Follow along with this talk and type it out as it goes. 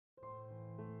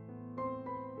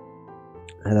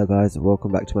Hello guys,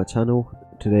 welcome back to my channel.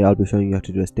 Today I'll be showing you how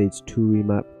to do a stage 2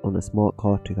 remap on a smart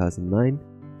car 2009.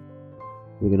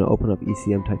 We're going to open up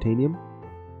ECM Titanium,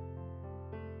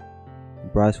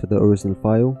 browse for the original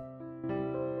file,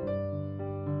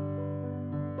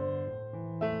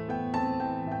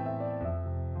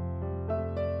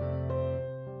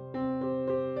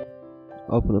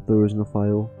 open up the original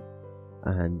file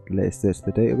and let it search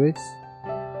the database.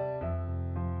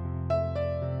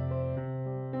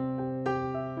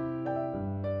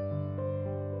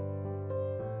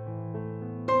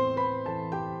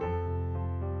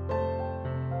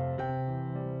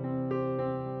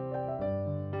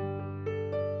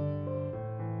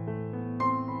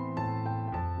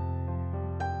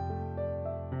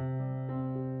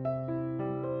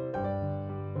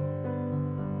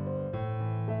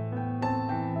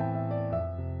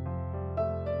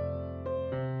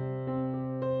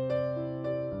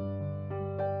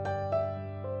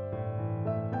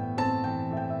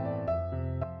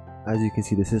 As you can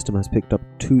see, the system has picked up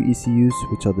 2 ECUs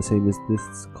which are the same as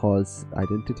this car's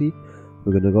identity.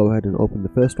 We're going to go ahead and open the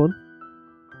first one,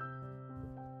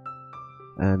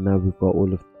 and now we've got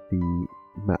all of the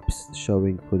maps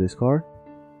showing for this car.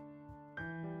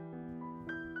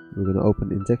 We're going to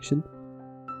open injection.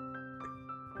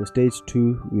 For stage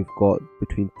 2 we've got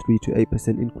between 3 to 8%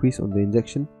 increase on the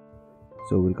injection,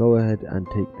 so we'll go ahead and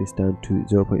take this down to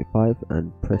 0.5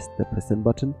 and press the percent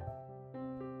button.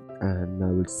 And now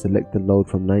we'll select the load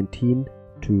from 19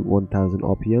 to 1000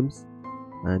 RPMs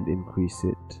and increase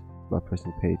it by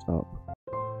pressing page up.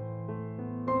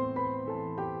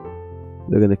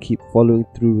 We're going to keep following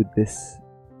through with this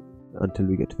until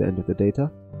we get to the end of the data.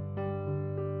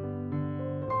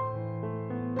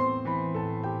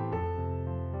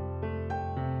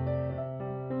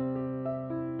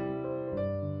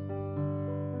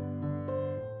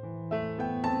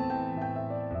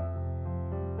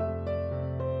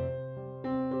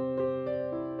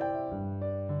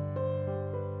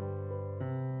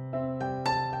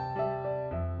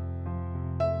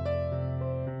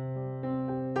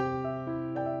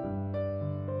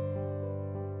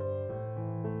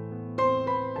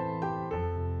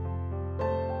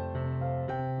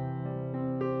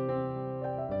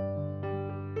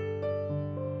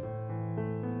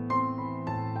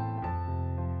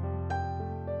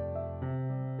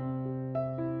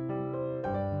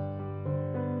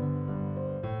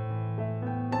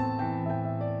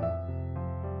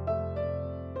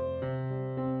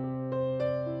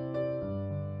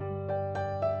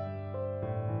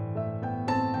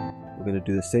 We're going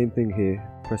to do the same thing here.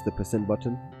 Press the percent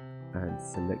button and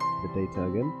select the data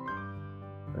again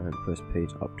and press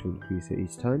page up to increase it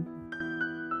each time.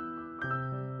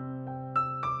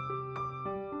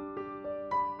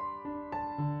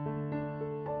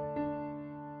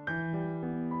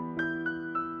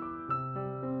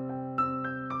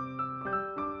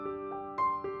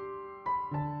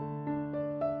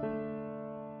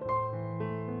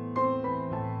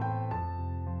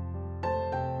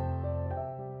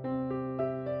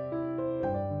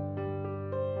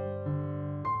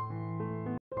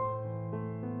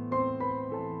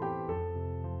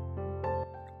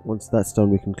 Once that's done,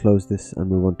 we can close this and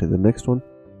move on to the next one.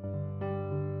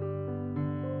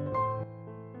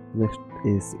 Next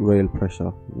is rail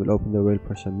pressure. We'll open the rail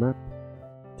pressure map,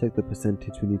 check the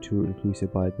percentage we need to increase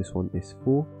it by. This one is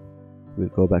 4. We'll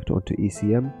go back onto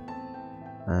ECM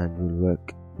and we'll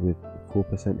work with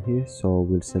 4% here. So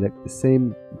we'll select the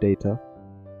same data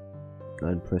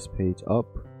and press page up,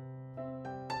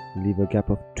 leave a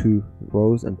gap of 2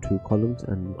 rows and 2 columns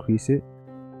and increase it.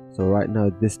 So right now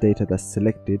this data that's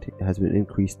selected has been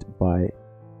increased by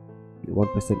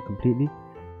 1% completely,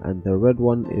 and the red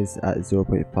one is at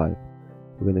 0.5.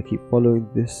 We're going to keep following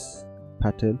this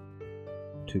pattern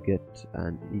to get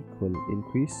an equal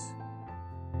increase.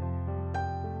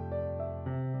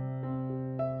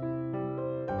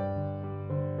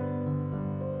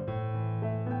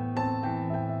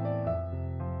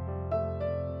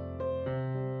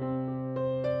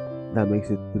 That makes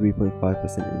it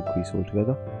 3.5% increase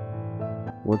altogether.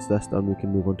 Once that's done, we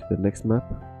can move on to the next map,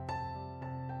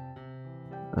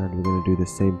 and we're going to do the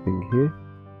same thing here.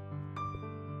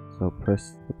 So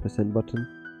press the percent button,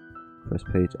 press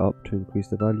page up to increase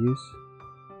the values,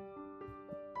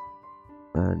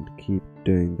 and keep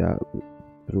doing that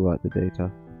throughout the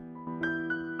data.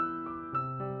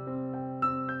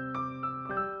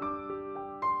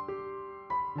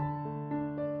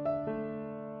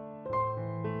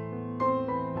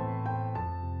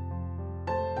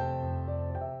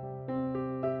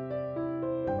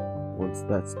 Once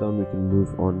that's done, we can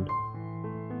move on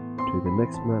to the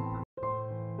next map.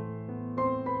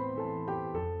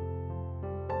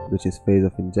 which is phase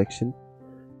of injection.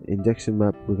 Injection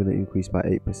map we're going to increase by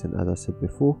 8% as I said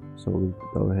before, so we'll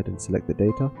go ahead and select the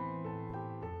data,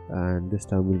 and this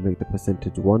time we'll make the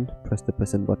percentage 1, press the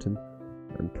percent button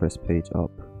and press page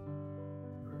up.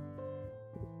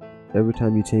 Every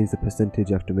time you change the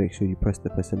percentage you have to make sure you press the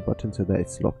percent button so that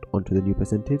it's locked onto the new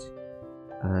percentage,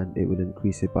 and it will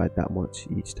increase it by that much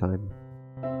each time.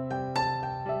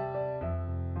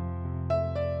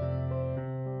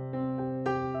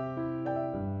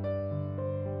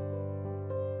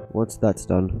 Once that's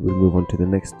done, we'll move on to the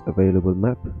next available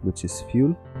map, which is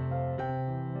fuel.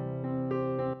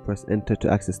 Press enter to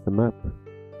access the map.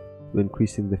 We're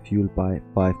increasing the fuel by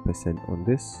 5% on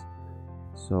this,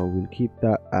 so we'll keep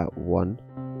that at 1.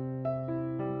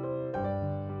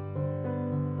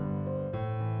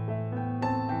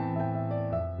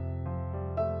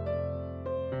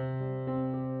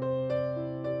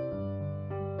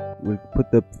 We'll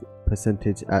put the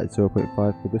percentage at 0.5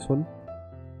 for this one.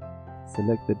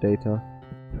 Select the data,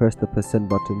 press the percent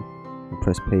button and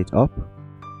press page up,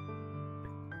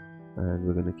 and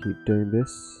we're going to keep doing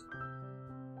this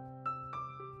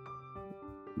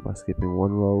by skipping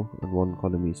one row and one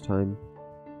column each time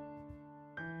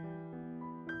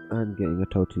and getting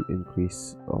a total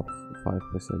increase of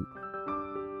 5%.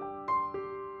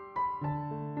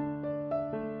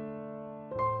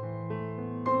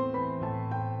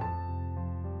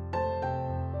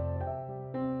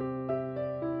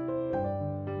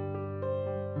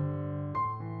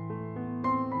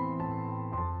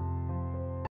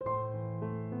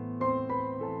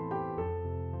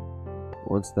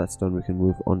 Once that's done, we can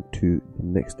move on to the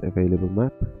next available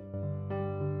map.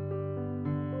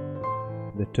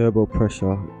 The turbo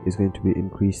pressure is going to be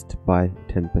increased by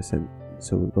 10%.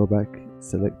 So we'll go back,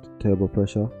 select turbo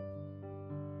pressure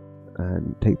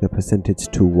and take the percentage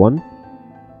to 1.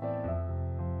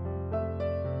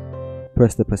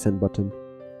 Press the percent button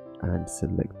and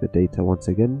select the data once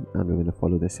again, and we're going to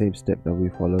follow the same step that we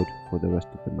followed for the rest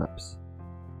of the maps.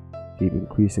 Keep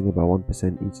increasing about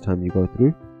 1% each time you go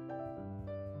through,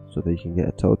 so that you can get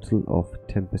a total of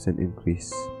 10%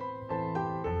 increase.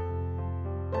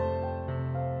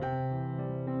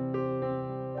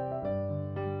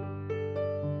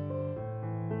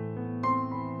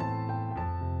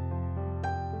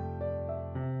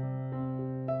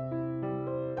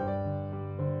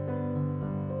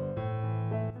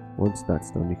 Once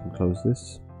that's done, you can close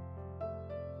this,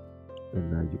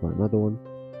 and now you've got another one.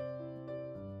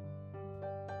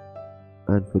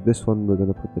 And for this one, we're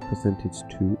going to put the percentage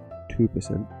to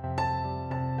 2%,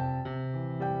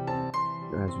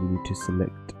 as we need to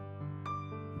select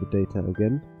the data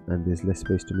again and there's less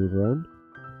space to move around.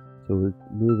 So we'll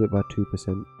move it by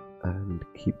 2% and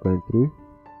keep going through.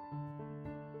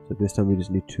 So this time we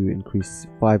just need to increase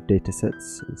 5 data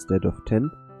sets instead of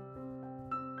 10.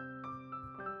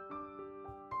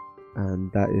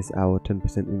 And that is our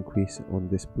 10% increase on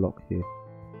this block here.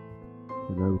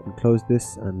 So now we can close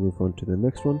this and move on to the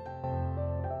next one.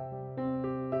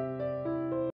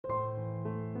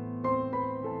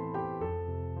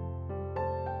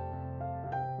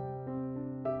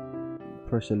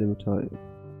 Pressure limiter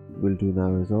will do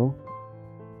now as well,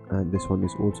 and this one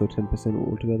is also 10%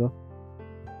 altogether.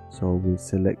 So we'll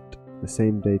select the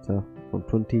same data from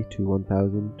 20 to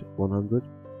 1100,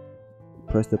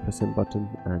 press the percent button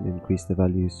and increase the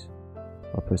values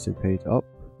by pressing page up.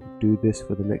 Do this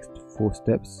for the next 4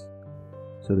 steps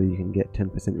so that you can get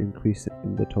 10% increase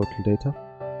in the total data.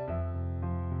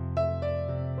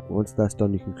 Once that's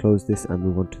done, you can close this and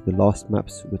move on to the last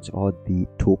maps, which are the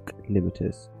torque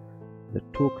limiters. The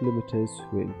torque limiters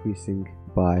we're increasing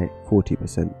by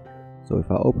 40%. So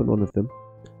if I open one of them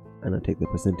and I take the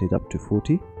percentage up to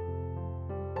 40,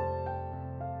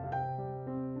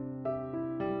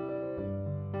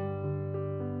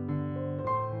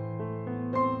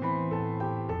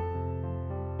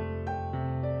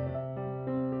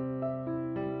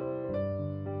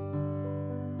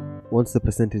 once the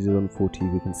percentage is on 40,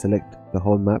 we can select the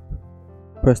whole map,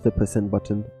 press the percent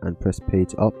button and press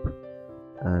page up,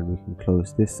 and we can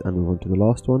close this and move on to the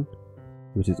last one,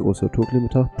 which is also torque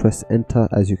limiter. Press enter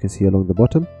as you can see along the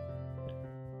bottom.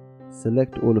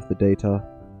 Select all of the data,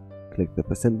 click the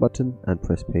percent button and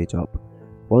press page up.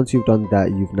 Once you've done that,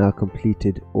 you've now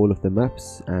completed all of the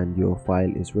maps and your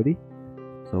file is ready.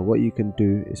 So what you can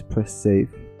do is press save,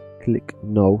 click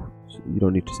no, so you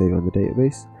don't need to save it on the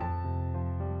database,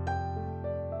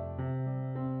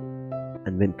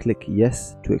 and then click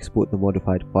yes to export the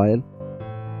modified file.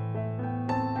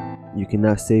 You can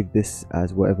now save this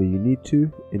as whatever you need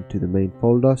to into the main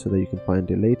folder so that you can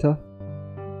find it later.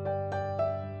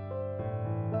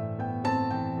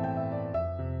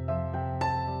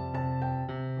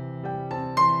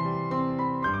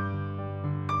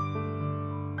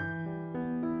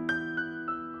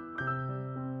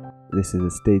 This is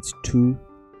a stage 2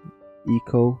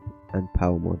 eco and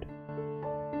power mode.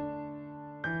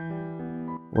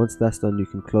 Once that's done, you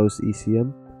can close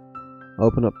ECM,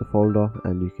 open up the folder,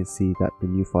 and you can see that the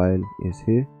new file is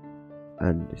here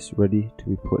and it's ready to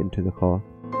be put into the car.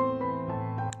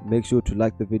 Make sure to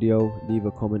like the video, leave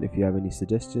a comment if you have any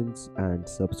suggestions, and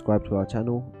subscribe to our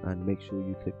channel, and make sure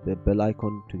you click the bell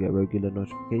icon to get regular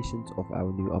notifications of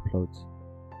our new uploads.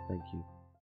 Thank you.